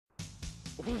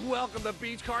Welcome to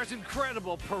Beige Cars'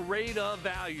 incredible parade of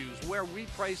values, where we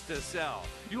price to sell.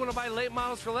 You want to buy late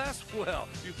models for less? Well,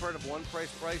 you've heard of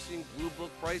one-price pricing, blue book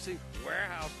pricing,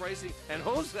 warehouse pricing, and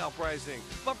wholesale pricing.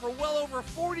 But for well over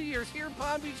 40 years here in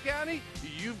Palm Beach County,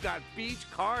 you've got Beige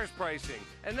Cars pricing.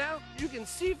 And now you can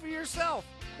see for yourself.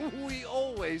 We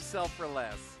always sell for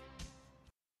less.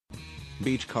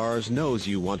 Beige Cars knows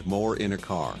you want more in a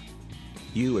car.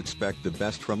 You expect the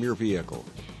best from your vehicle.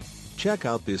 Check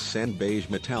out this sand beige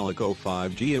metallic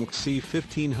 05 Gmc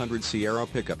C1500 Sierra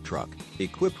pickup truck,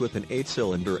 equipped with an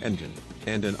 8-cylinder engine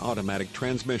and an automatic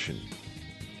transmission.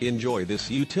 Enjoy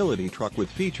this utility truck with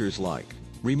features like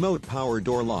remote power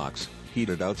door locks,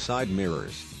 heated outside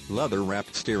mirrors,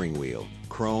 leather-wrapped steering wheel,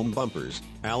 chrome bumpers,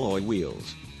 alloy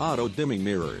wheels, auto-dimming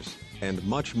mirrors, and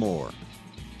much more.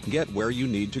 Get where you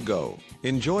need to go,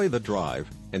 enjoy the drive,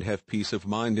 and have peace of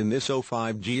mind in this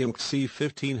 05 Gmc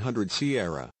C1500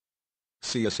 Sierra.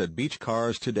 See us at Beige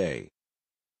Cars today.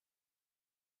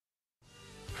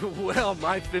 Well,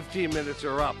 my 15 minutes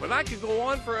are up, and I could go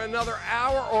on for another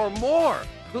hour or more.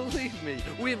 Believe me,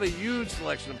 we have a huge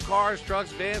selection of cars,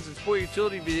 trucks, vans, and sport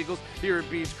utility vehicles here at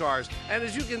Beige Cars. And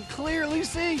as you can clearly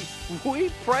see, we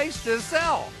price to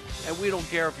sell. And we don't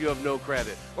care if you have no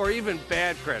credit or even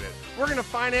bad credit. We're going to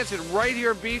finance it right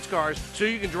here at Beige Cars so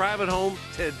you can drive it home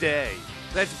today.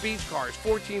 That's Beige Cars,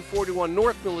 1441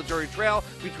 North Military Trail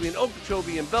between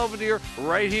Okeechobee and Belvedere,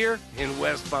 right here in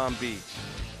West Palm Beach.